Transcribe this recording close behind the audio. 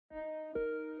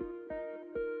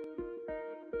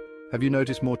Have you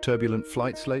noticed more turbulent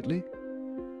flights lately?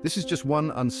 This is just one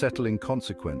unsettling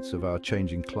consequence of our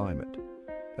changing climate.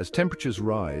 As temperatures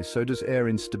rise, so does air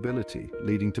instability,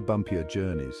 leading to bumpier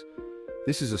journeys.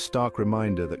 This is a stark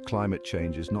reminder that climate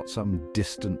change is not some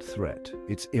distant threat.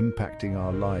 It's impacting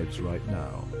our lives right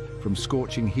now. From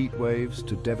scorching heat waves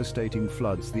to devastating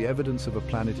floods, the evidence of a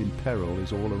planet in peril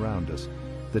is all around us.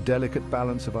 The delicate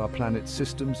balance of our planet's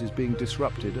systems is being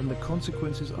disrupted, and the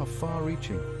consequences are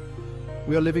far-reaching.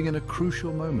 We are living in a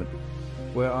crucial moment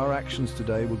where our actions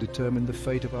today will determine the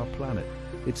fate of our planet.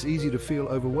 It's easy to feel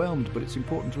overwhelmed, but it's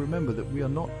important to remember that we are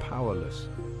not powerless.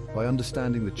 By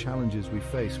understanding the challenges we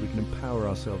face, we can empower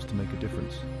ourselves to make a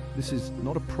difference. This is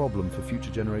not a problem for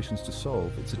future generations to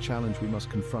solve. It's a challenge we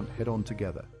must confront head-on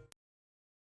together.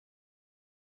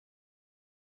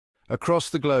 Across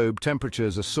the globe,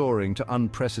 temperatures are soaring to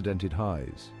unprecedented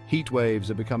highs. Heat waves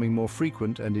are becoming more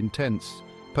frequent and intense,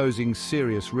 posing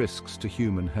serious risks to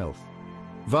human health.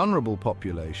 Vulnerable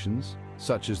populations,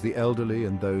 such as the elderly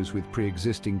and those with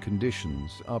pre-existing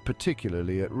conditions, are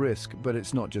particularly at risk, but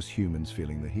it's not just humans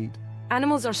feeling the heat.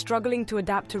 Animals are struggling to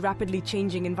adapt to rapidly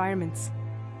changing environments.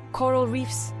 Coral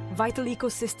reefs, vital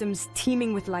ecosystems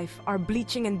teeming with life, are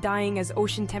bleaching and dying as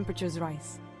ocean temperatures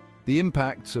rise. The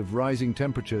impacts of rising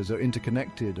temperatures are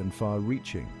interconnected and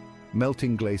far-reaching.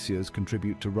 Melting glaciers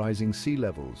contribute to rising sea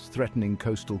levels, threatening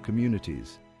coastal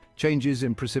communities. Changes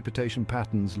in precipitation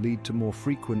patterns lead to more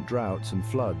frequent droughts and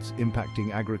floods,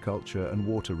 impacting agriculture and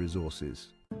water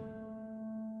resources.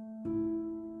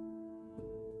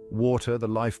 Water, the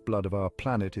lifeblood of our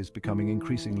planet, is becoming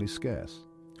increasingly scarce.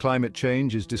 Climate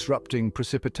change is disrupting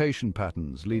precipitation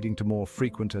patterns, leading to more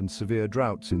frequent and severe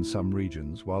droughts in some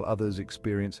regions, while others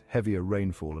experience heavier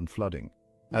rainfall and flooding.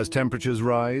 As temperatures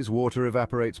rise, water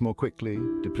evaporates more quickly,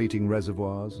 depleting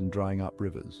reservoirs and drying up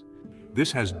rivers. This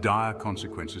has dire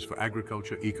consequences for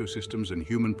agriculture, ecosystems, and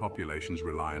human populations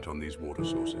reliant on these water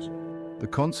sources. The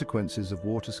consequences of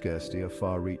water scarcity are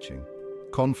far-reaching.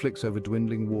 Conflicts over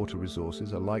dwindling water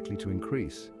resources are likely to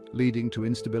increase, leading to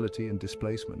instability and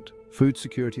displacement. Food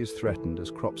security is threatened as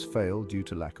crops fail due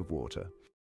to lack of water.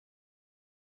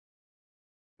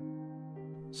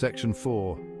 Section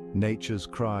 4. Nature's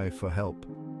cry for help.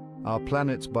 Our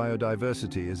planet's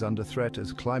biodiversity is under threat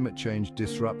as climate change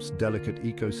disrupts delicate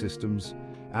ecosystems.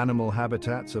 Animal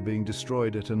habitats are being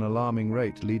destroyed at an alarming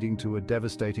rate, leading to a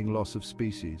devastating loss of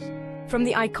species. From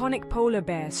the iconic polar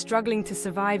bear struggling to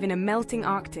survive in a melting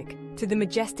Arctic to the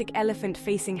majestic elephant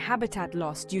facing habitat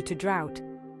loss due to drought,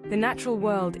 the natural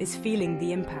world is feeling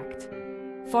the impact.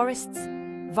 Forests,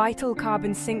 vital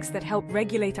carbon sinks that help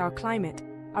regulate our climate,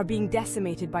 are being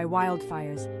decimated by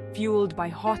wildfires, fueled by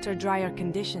hotter, drier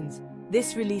conditions.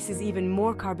 This releases even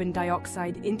more carbon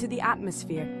dioxide into the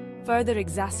atmosphere, further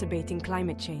exacerbating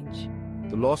climate change.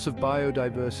 The loss of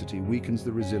biodiversity weakens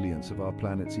the resilience of our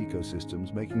planet's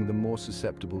ecosystems, making them more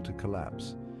susceptible to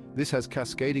collapse. This has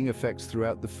cascading effects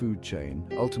throughout the food chain,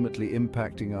 ultimately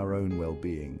impacting our own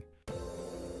well-being.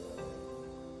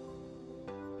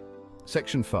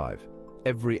 Section 5.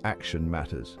 Every action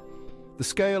matters. The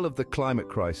scale of the climate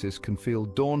crisis can feel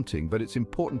daunting, but it's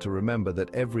important to remember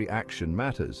that every action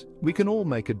matters. We can all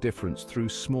make a difference through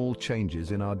small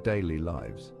changes in our daily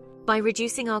lives. By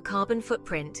reducing our carbon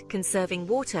footprint, conserving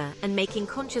water, and making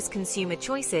conscious consumer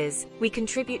choices, we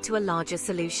contribute to a larger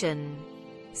solution.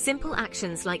 Simple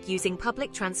actions like using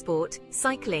public transport,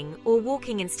 cycling, or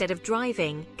walking instead of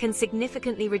driving can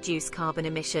significantly reduce carbon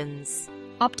emissions.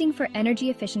 Opting for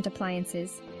energy-efficient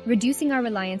appliances, reducing our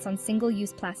reliance on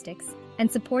single-use plastics,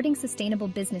 and supporting sustainable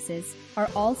businesses are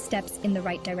all steps in the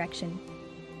right direction.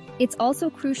 It's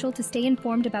also crucial to stay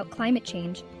informed about climate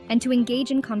change and to engage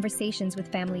in conversations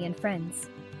with family and friends.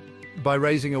 By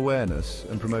raising awareness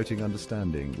and promoting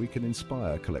understanding, we can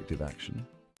inspire collective action.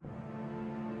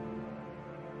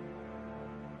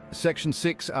 Section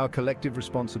 6. Our collective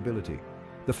responsibility.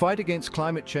 The fight against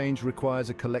climate change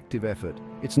requires a collective effort.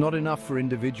 It's not enough for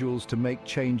individuals to make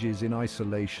changes in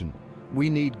isolation. We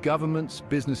need governments,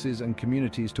 businesses, and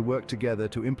communities to work together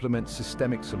to implement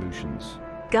systemic solutions.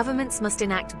 Governments must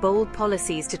enact bold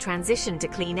policies to transition to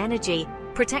clean energy,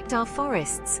 protect our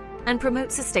forests, and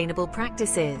promote sustainable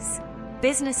practices.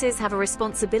 Businesses have a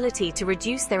responsibility to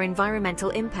reduce their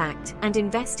environmental impact and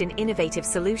invest in innovative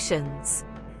solutions.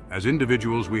 As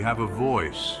individuals, we have a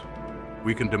voice.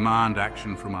 We can demand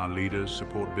action from our leaders,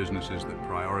 support businesses that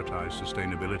prioritize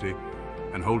sustainability,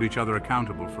 and hold each other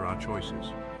accountable for our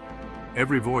choices.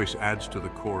 Every voice adds to the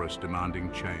chorus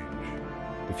demanding change.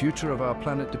 The future of our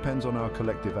planet depends on our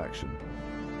collective action.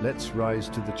 Let's rise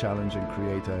to the challenge and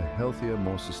create a healthier,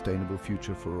 more sustainable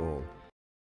future for all.